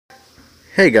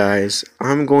Hey guys,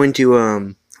 I'm going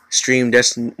to stream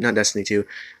not Destiny 2.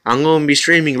 I'm going to be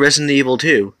streaming Resident Evil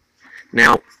 2.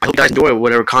 Now, I hope you guys enjoy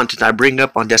whatever content I bring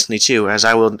up on Destiny 2, as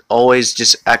I will always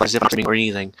just act as if I'm streaming or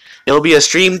anything. It'll be a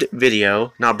streamed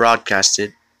video, not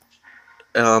broadcasted,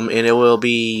 and it will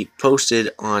be posted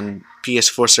on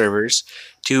PS4 servers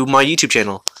to my YouTube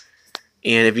channel.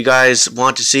 And if you guys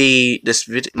want to see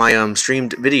my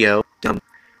streamed video,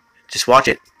 just watch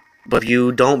it. But if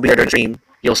you don't be there to stream,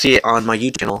 you'll see it on my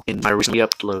YouTube channel in my recently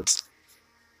uploads.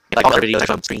 Like all the other videos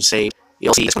I'm screen saved,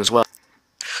 you'll see this one as well.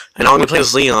 And I'm gonna play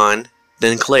as Leon,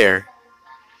 then Claire.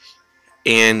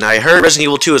 And I heard Resident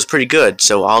Evil 2 is pretty good,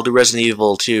 so I'll do Resident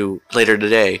Evil 2 later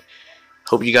today.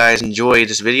 Hope you guys enjoyed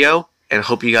this video, and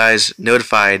hope you guys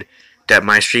notified that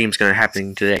my stream's gonna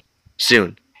happen today.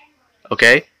 Soon.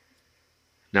 Okay?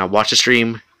 Now watch the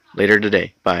stream later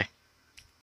today. Bye.